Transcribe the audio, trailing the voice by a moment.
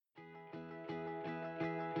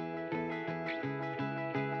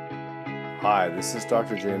Hi, this is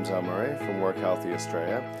Dr. James L. Murray from Work Healthy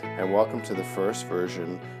Australia, and welcome to the first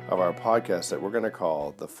version of our podcast that we're going to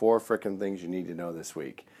call The 4 Frickin' Things You Need to Know This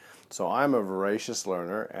Week. So I'm a voracious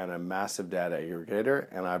learner and a massive data aggregator,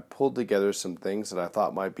 and I've pulled together some things that I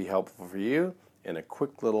thought might be helpful for you in a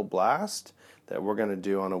quick little blast that we're going to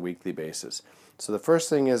do on a weekly basis. So the first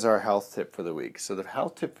thing is our health tip for the week. So the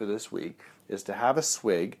health tip for this week is to have a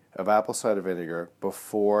swig of apple cider vinegar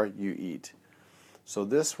before you eat. So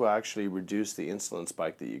this will actually reduce the insulin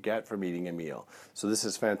spike that you get from eating a meal. So this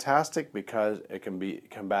is fantastic because it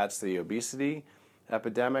combats the obesity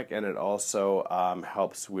epidemic, and it also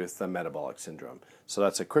helps with the metabolic syndrome. So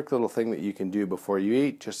that's a quick little thing that you can do before you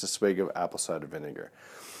eat, just a swig of apple cider vinegar.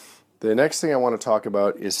 The next thing I want to talk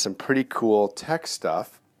about is some pretty cool tech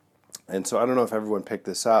stuff. And so I don't know if everyone picked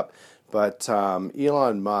this up, but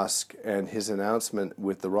Elon Musk and his announcement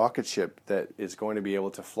with the rocket ship that is going to be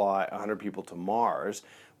able to fly 100 people to Mars,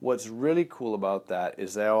 what's really cool about that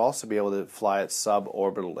is they'll also be able to fly it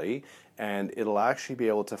suborbitally, and it'll actually be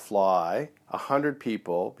able to fly 100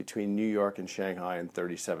 people between New York and Shanghai in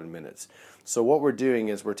 37 minutes. So what we're doing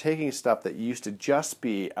is we're taking stuff that used to just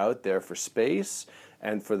be out there for space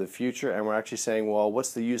and for the future, and we're actually saying, well,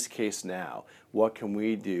 what's the use case now? What can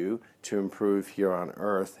we do to improve here on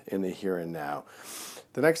Earth in the here and now?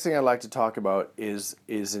 The next thing I'd like to talk about is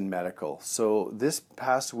in medical. So this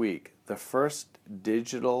past week, the first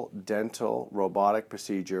digital dental robotic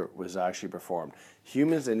procedure was actually performed.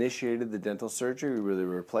 Humans initiated the dental surgery. We were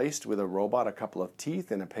replaced with a robot, a couple of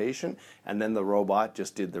teeth in a patient, and then the robot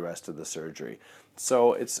just did the rest of the surgery.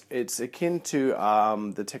 So it's akin to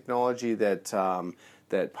the technology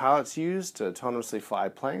that pilots use to autonomously fly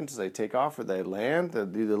planes as they take off or they land. They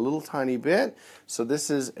do the little tiny bit. So this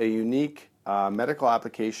is a unique medical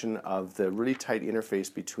application of the really tight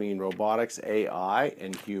interface between robotics, AI,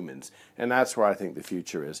 and humans. And that's where I think the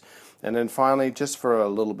future is. And then finally, just for a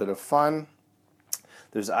little bit of fun,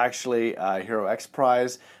 there's actually a Hero X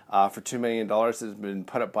Prize for $2 million that has been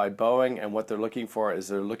put up by Boeing, and what they're looking for is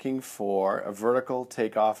they're looking for a vertical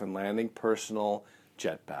takeoff and landing personal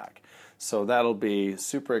jetpack. So that'll be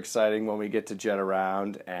super exciting when we get to jet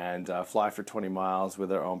around and fly for 20 miles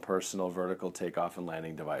with our own personal vertical takeoff and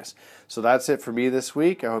landing device. So that's it for me this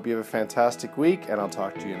week. I hope you have a fantastic week, and I'll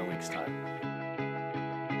talk to you in a week's time.